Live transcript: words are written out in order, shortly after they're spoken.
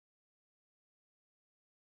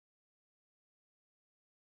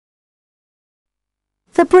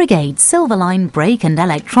The Brigade Silverline brake and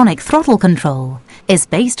electronic throttle control is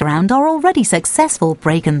based around our already successful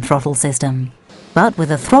brake and throttle system, but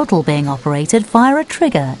with a throttle being operated via a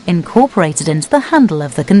trigger incorporated into the handle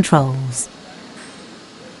of the controls.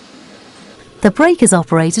 The brake is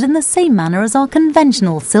operated in the same manner as our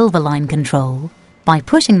conventional Silverline control, by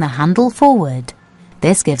pushing the handle forward.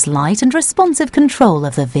 This gives light and responsive control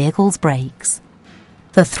of the vehicle's brakes.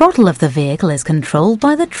 The throttle of the vehicle is controlled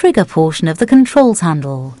by the trigger portion of the controls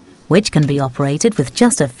handle, which can be operated with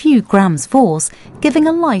just a few grams force, giving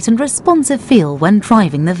a light and responsive feel when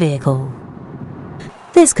driving the vehicle.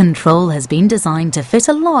 This control has been designed to fit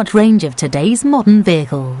a large range of today's modern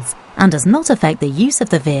vehicles and does not affect the use of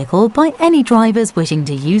the vehicle by any drivers wishing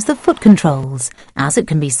to use the foot controls, as it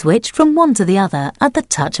can be switched from one to the other at the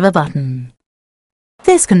touch of a button.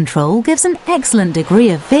 This control gives an excellent degree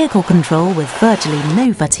of vehicle control with virtually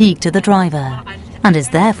no fatigue to the driver, and is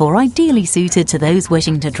therefore ideally suited to those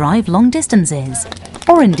wishing to drive long distances,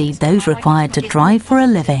 or indeed those required to drive for a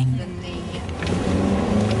living.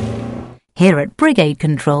 Here at Brigade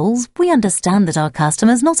Controls, we understand that our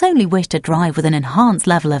customers not only wish to drive with an enhanced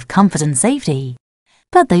level of comfort and safety,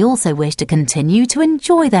 but they also wish to continue to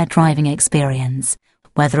enjoy their driving experience,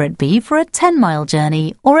 whether it be for a 10-mile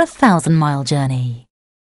journey or a 1,000-mile journey.